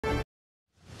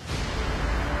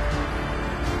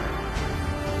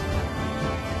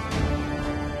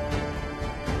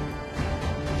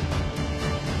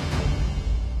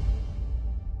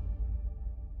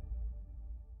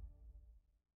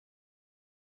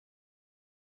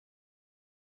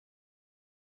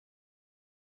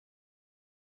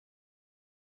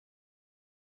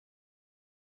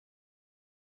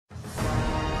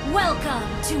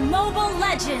Welcome to Mobile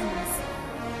Legends!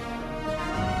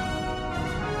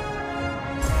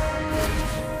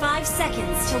 5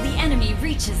 seconds till the enemy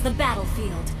reaches the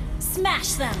battlefield.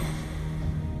 Smash them!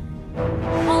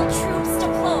 All troops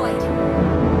deployed!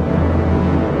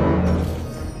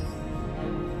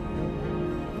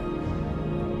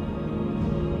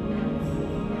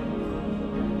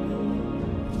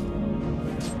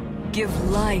 Give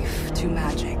life to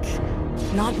magic,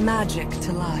 not magic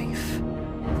to life.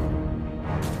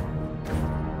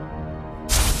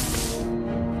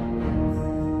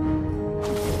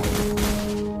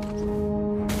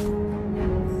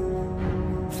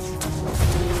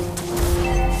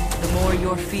 The more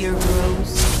your fear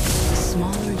grows, the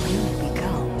smaller you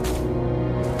become.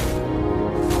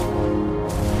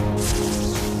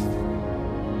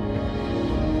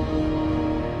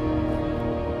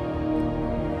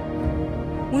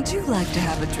 Would you like to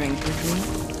have a drink with me?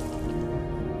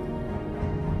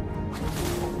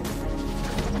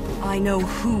 I know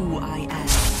who I am,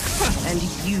 and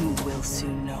you will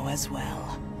soon know as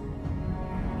well.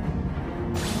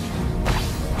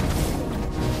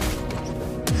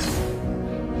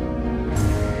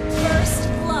 First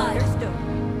blood!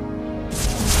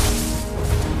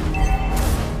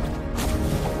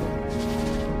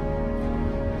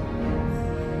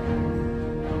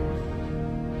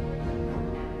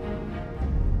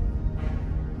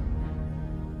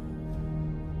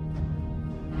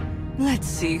 Let's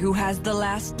see who has the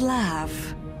last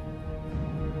laugh.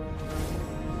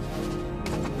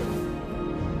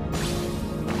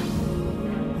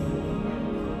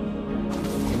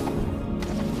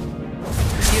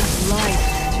 Give life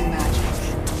to magic,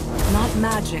 not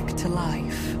magic to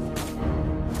life.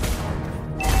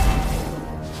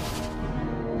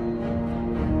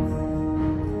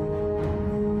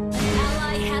 An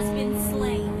ally has been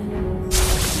slain.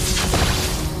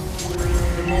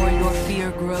 The more your fear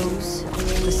grows,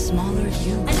 the smaller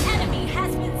you. An enemy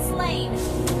has been slain.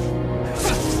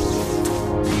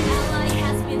 An ally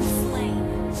has been slain.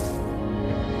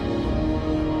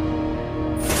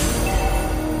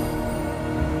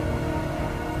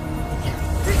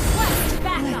 Request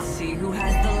backup. Let's see who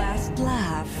has the last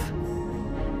laugh.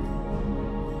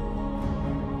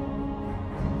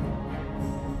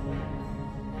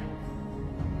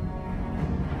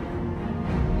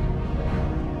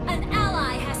 An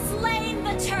ally has slain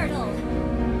the turtle.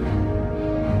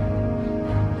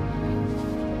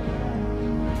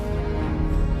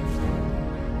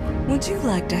 Would you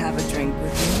like to have a drink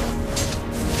with me?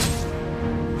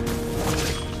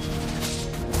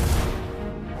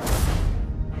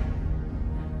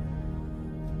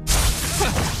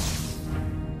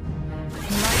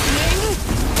 Lightning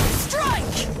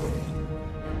strike!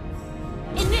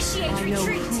 Initiate I know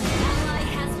retreat. who. An ally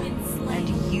has been slain. And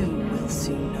you will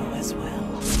soon know as well.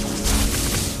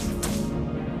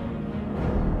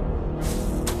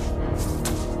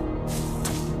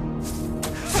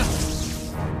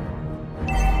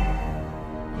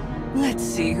 Let's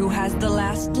see who has the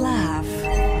last laugh.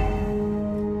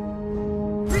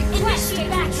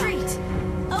 Initiate retreat.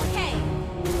 Okay.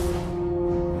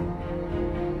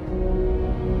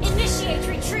 Initiate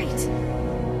retreat.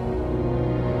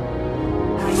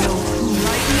 I know who.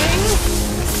 Lightning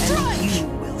strike! And you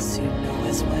will soon know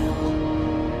as well.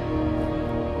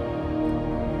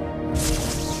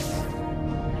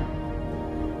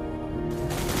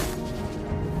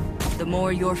 The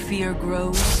more your fear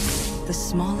grows, the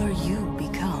smaller you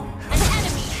become. An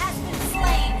enemy has been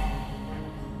slain.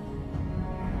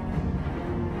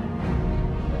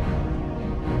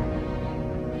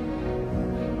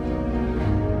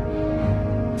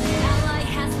 An ally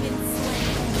has been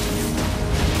slain.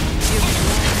 Give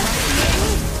life,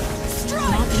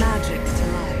 not magic to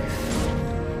life.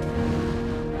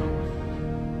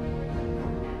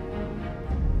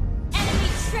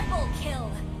 Enemy triple kill.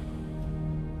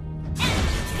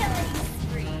 Enemy killing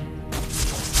spree.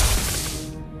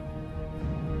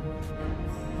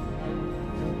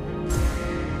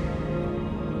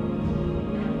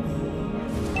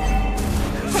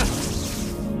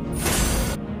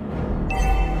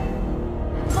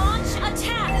 Launch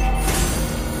attack.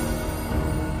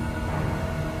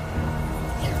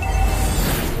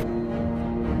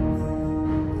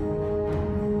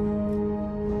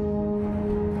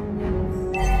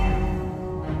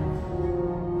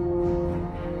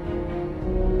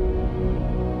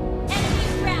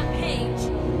 Enemy rampage.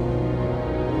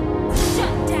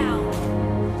 Shut down.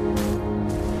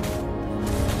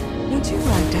 Would you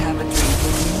like to have a drink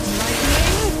with me?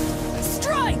 Lightning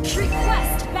strike!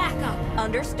 Request backup.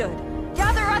 Understood.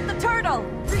 Gather at the turtle!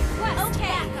 Request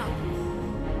backup.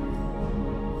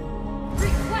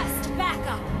 Request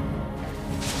backup.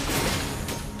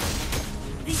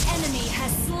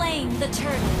 slain the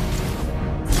turtle.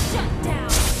 Shut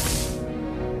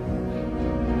down.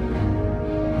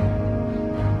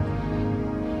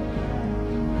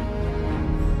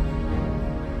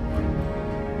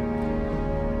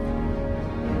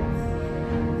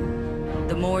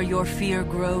 The more your fear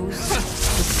grows, the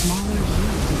smaller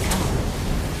you become.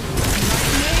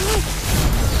 Lightning!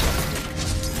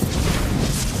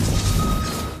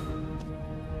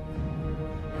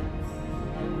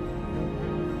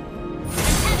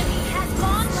 Enemy has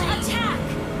launched attack.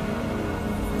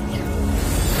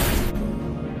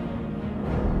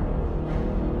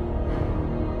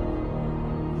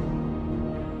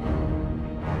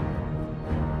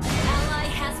 Ally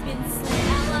has been slain.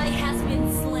 Ally has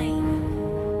been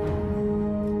slain.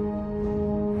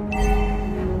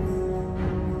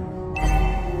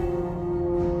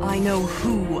 I know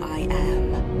who I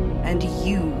am, and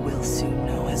you will soon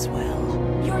know as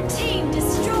well. Your team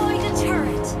destroyed a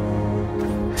turret.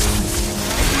 An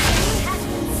enemy has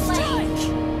been slain.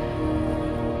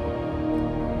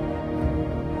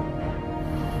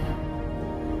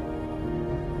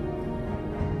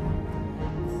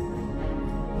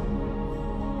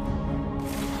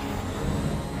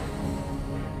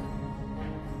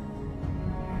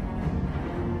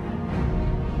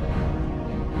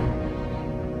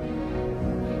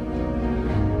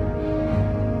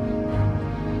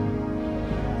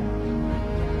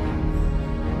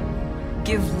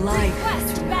 Give life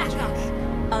Request to backup.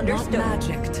 magic, Understood. not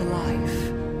magic to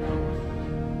life.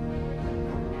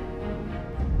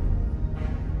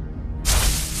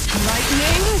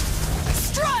 Lightning!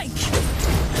 Strike!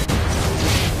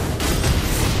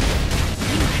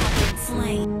 You have been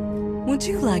slain. Would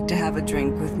you like to have a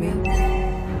drink with me?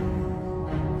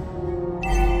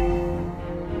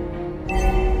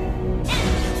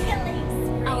 Enemy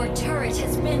killings. Our turret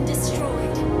has been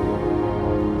destroyed.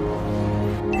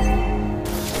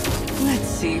 Let's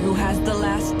see who has the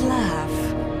last laugh.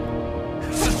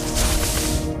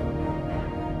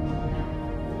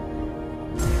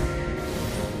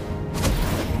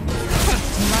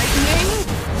 Lightning!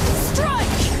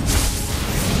 Strike!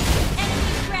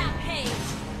 Enemy rampage.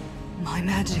 My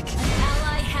magic. An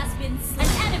ally has been slain.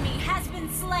 An enemy has been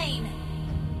slain.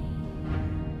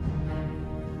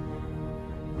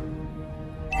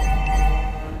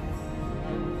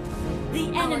 The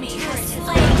enemy has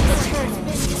slain the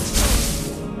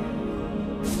turtle.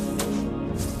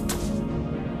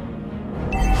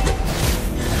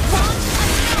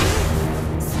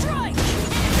 Strike!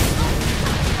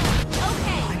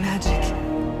 Okay. My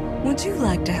magic. Would you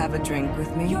like to have a drink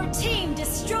with me? Your team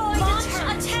destroyed a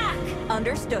turret. Attack.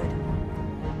 Understood.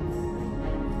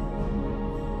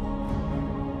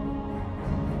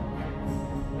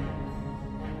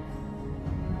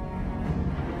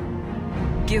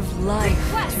 Give life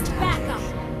Request to backup.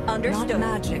 magic, Understood. not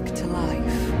magic to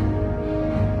life.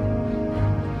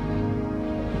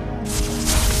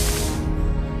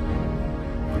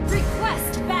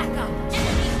 Request backup.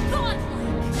 Enemy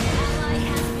godlike. Ally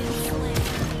has been slain.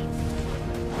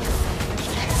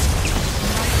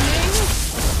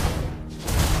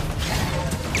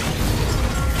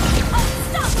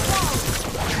 Unstoppable.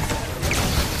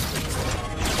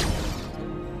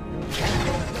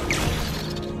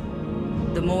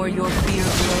 The more your fear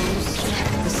grows,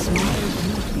 the smaller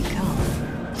you become.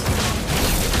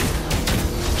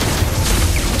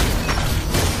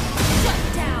 Shut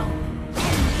down.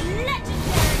 Enemy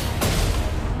legendary.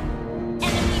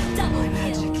 Enemy double My kill.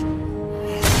 magic.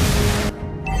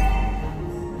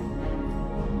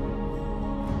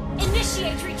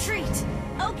 Initiate retreat.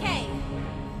 Okay.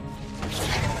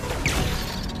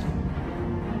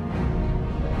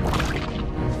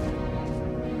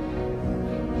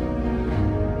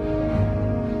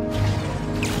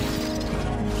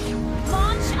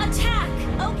 Launch attack.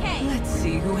 Okay. Let's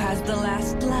see who has the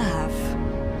last laugh.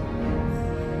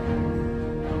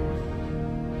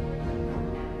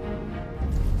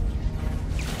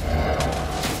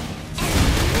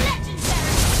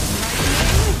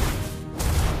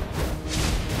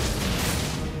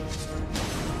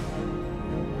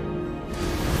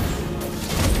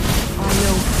 I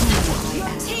know who I Your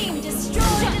am. team destroyed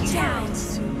a turret.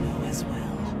 Soon know as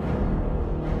well.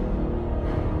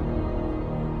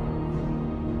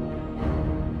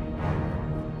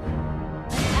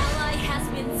 Ally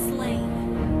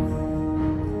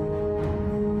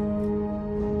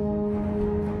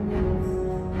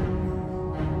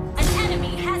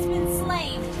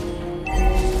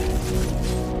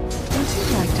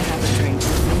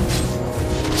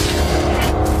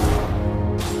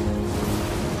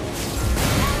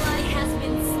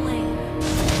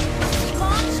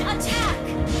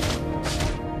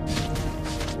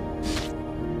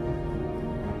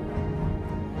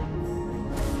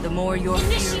The more your fear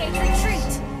Initiate grows,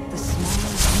 retreat! the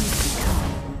smaller you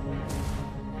become.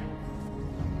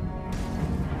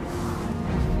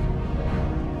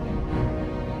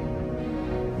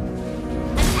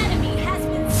 An enemy has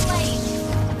been slain!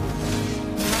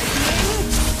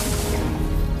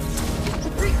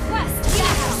 Request! You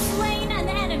have slain an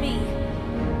enemy!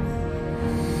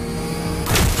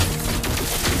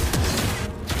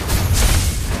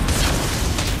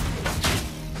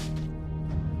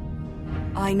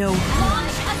 I know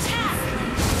Launch attack!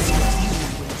 you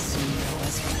will soon know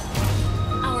as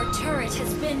well. Our turret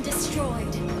has been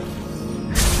destroyed.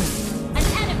 An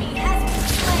enemy has been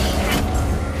slain.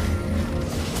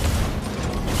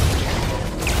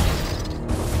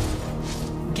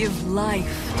 Give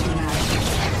life to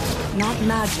magic, not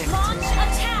magic to Launch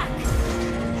life. attack!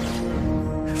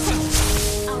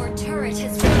 Our turret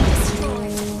has been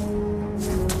destroyed.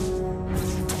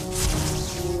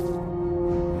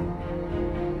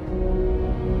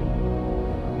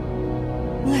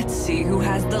 Let's see who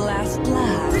has the last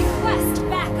laugh. Request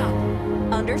backup.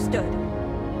 Understood.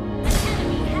 An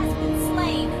enemy has been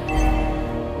slain.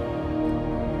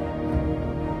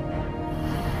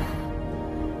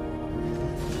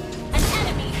 An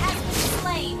enemy has been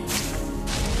slain.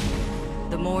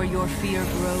 The more your fear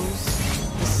grows,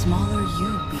 the smaller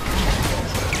you become.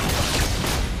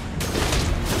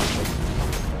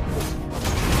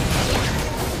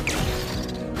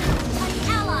 An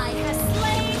ally has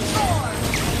slain Thor.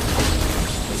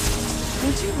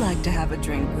 Would you like to have a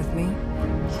drink with me?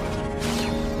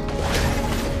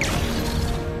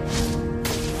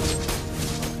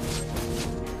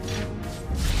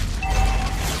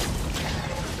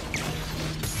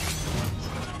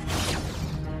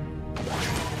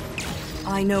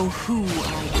 I know who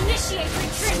I am. Initiate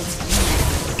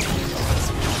retreat.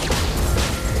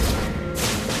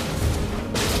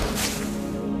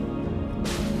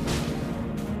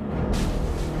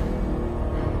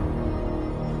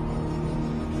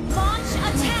 Launch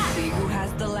attack. See who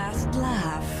has the last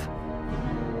laugh.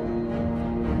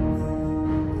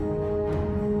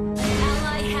 An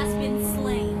ally has been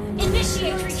slain.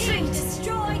 Initiate retreat.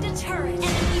 Destroyed a turret.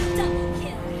 Enemy double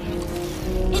kill.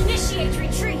 Initiate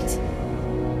retreat.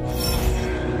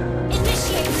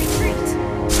 Initiate retreat.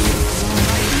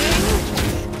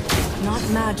 Not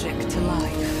magic to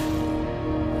life.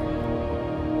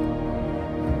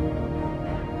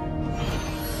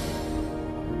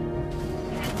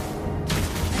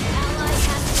 Ally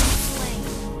has been slain.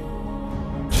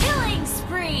 Killing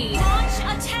spree. Launch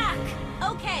attack.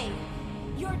 Okay.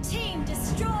 Your team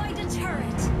destroyed a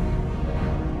turret.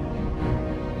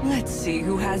 Let's see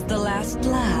who has the last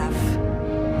laugh.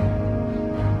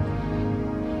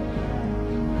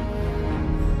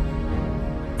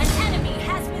 An enemy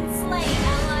has been slain.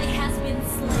 Ally has been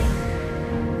slain.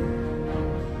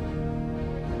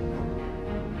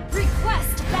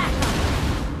 Request backup.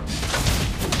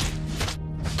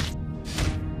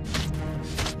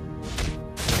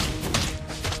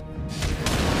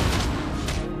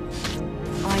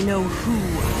 I know who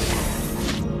I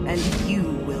am, and you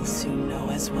will soon know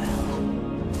as well.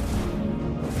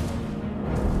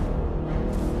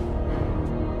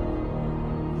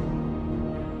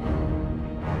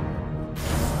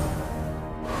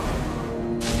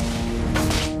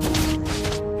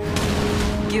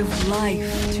 Give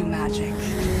life to magic,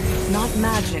 not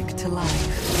magic to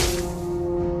life.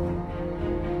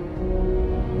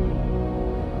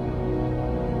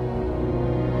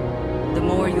 The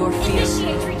more your fear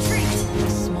Initiate retreat. the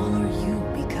smaller you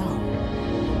become.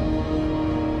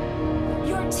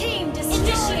 Your team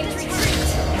destroyed a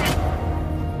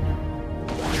turret.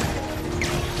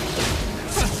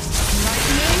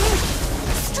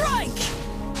 Strike!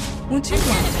 Would you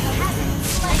like to have a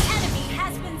drink? An enemy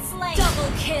has been slain.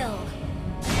 Double kill.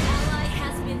 An ally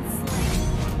has been slain.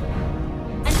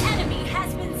 An enemy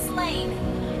has been slain.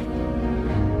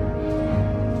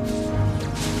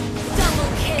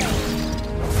 Double kill.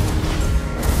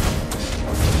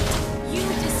 You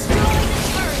destroyed the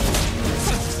turret.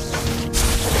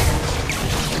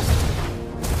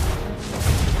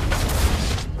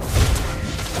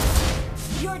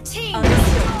 Your team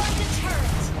destroyed the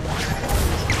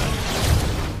turret.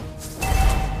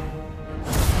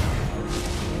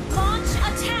 Launch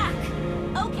attack!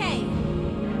 Okay.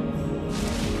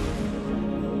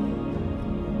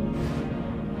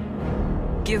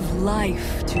 Give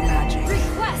life to magic,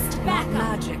 Request not backup.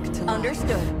 magic to life.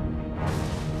 Understood.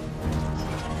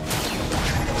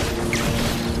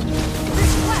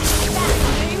 Request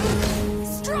backup.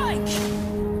 Strike!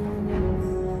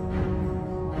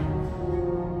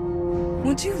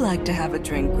 Would you like to have a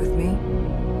drink with me?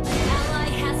 Ally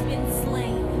has been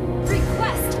slain.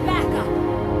 Request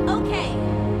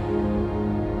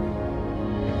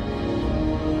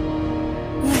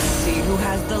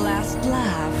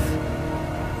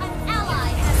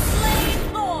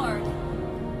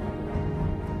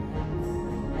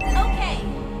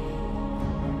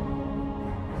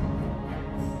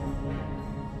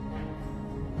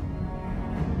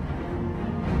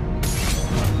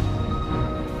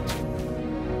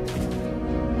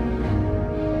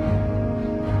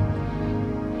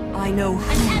I know who.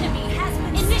 An enemy has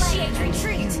been initiate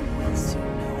retreat. You will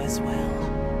soon know as well.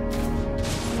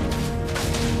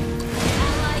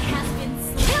 Ally has been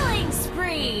killing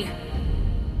spree.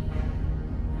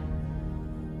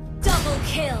 Double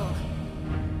kill.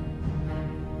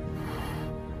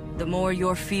 The more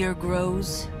your fear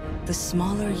grows, the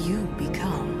smaller you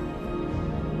become.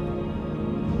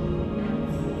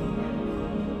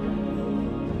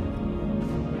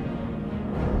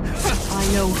 I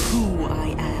know who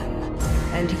I am,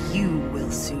 and you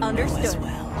will soon know as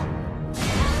well.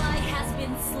 Ally has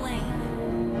been slain.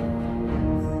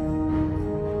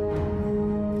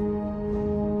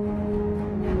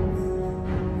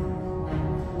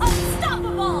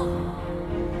 Unstoppable!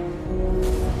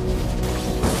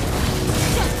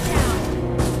 Shut down!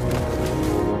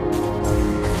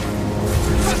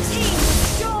 Your team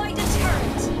destroyed a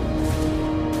turret!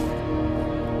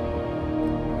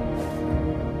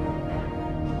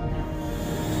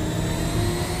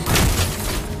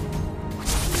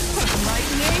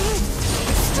 Lightning!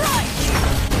 Strike!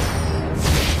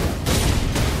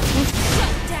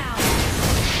 Shut down!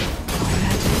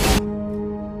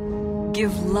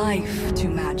 Give life to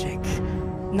magic,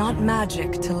 not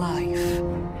magic to life.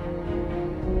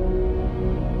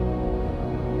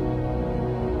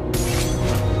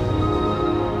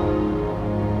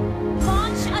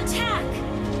 Launch attack!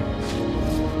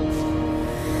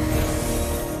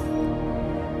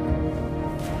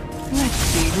 Let's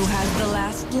see who has the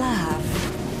last laugh.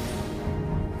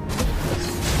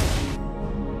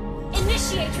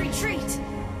 Initiate retreat!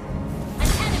 An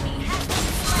enemy has been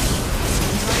slain!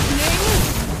 Lightning!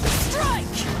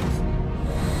 Strike!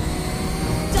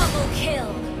 Double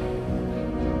kill!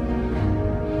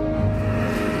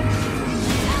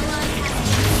 Ally has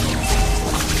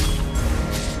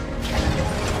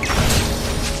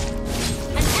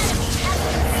an enemy has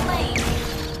been slain!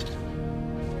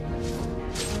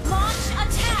 Launch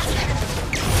attack!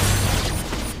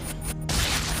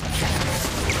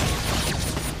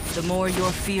 The more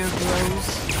your fear grows,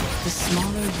 the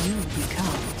smaller you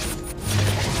become.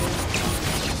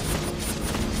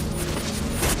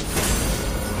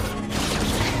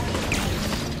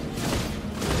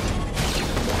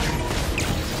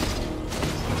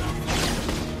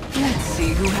 Let's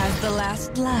see who has the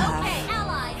last laugh. Okay,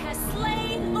 ally has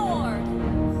slain Lord!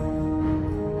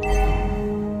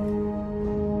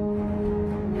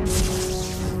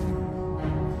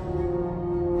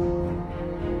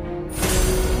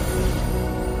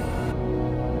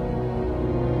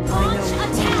 Launch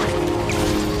attack!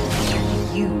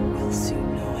 You will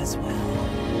soon know as well.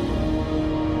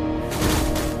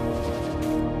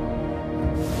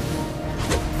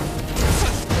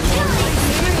 Killing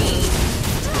spree!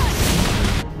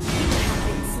 You have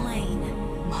been slain.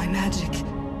 My magic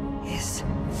is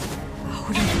out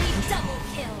of Enemy double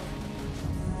kill.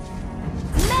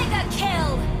 Mega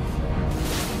kill.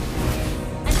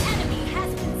 An enemy has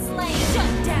been slain.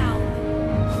 Shut down.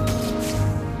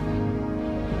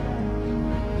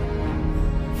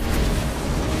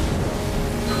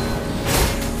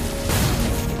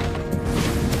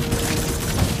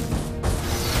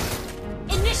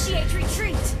 Initiate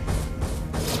retreat.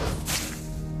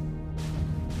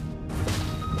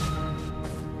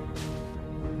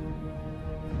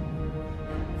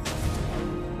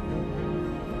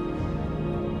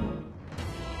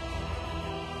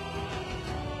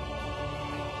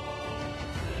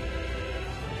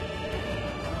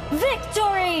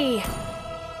 Victory!